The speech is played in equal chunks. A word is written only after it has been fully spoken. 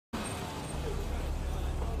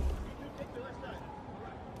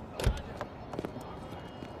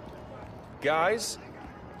Guys,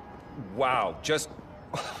 wow, just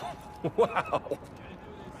wow.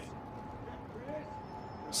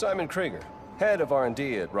 Simon Krieger, head of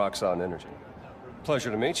R&D at Roxxon Energy. Pleasure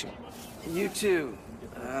to meet you. You too.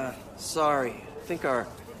 Sorry. I think our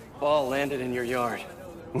ball landed in your yard.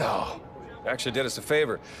 No, actually did us a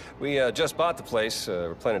favor. We just bought the place.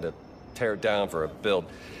 We're planning to tear it down for a build.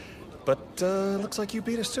 But looks like you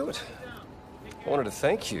beat us to it. I wanted to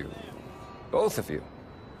thank you, both of you.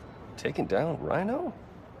 Taking down Rhino?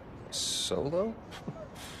 Solo?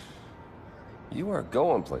 You are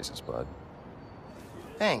going places, bud.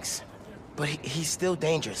 Thanks. But he's still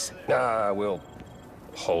dangerous. Nah, we'll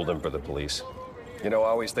hold him for the police. You know, I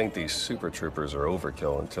always think these super troopers are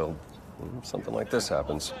overkill until something like this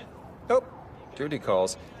happens. Oh, duty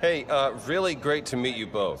calls. Hey, really great to meet you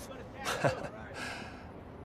both.